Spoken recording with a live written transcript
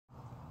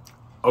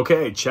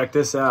Okay, check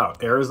this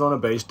out.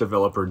 Arizona-based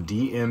developer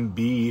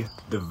DMB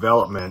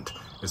Development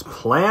is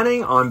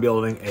planning on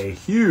building a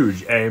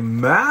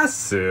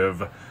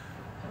massive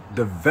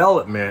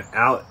development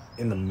out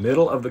in the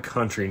middle of the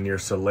country near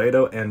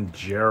Salado and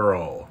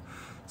Jarrell.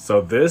 So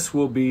this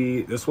will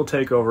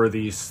take over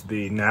the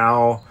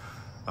now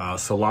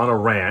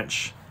Solana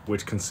Ranch,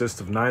 which consists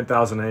of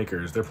 9,000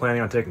 acres. They're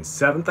planning on taking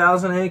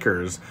 7,000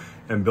 acres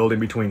and building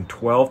between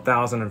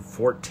 12,000 and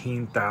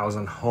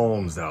 14,000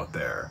 homes out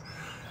there.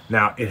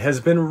 Now, it has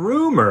been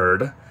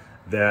rumored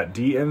that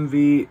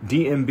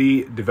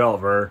DMB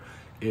Developer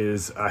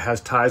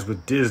has ties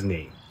with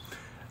Disney,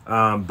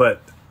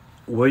 but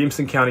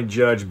Williamson County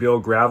Judge Bill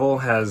Gravel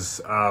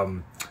has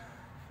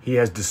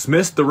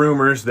dismissed the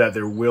rumors that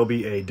there will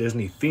be a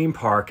Disney theme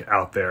park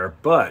out there,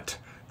 but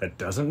that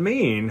doesn't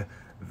mean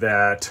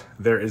that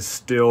there is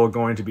still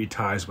going to be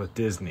ties with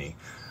Disney.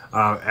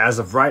 As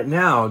of right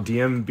now,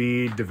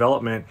 DMB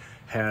Development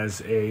has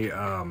a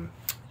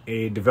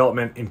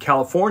development in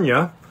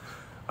California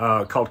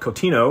called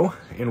Cotino,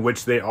 in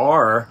which they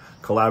are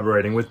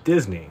collaborating with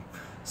Disney.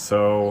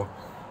 So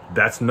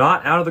that's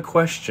not out of the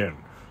question.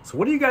 So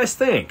what do you guys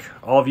think?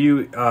 All of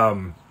you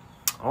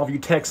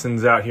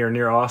Texans out here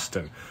near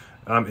Austin,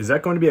 is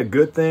that going to be a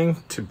good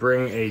thing to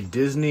bring a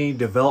Disney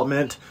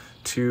development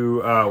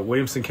to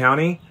Williamson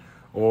County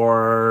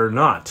or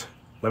not?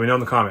 Let me know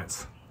in the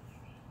comments.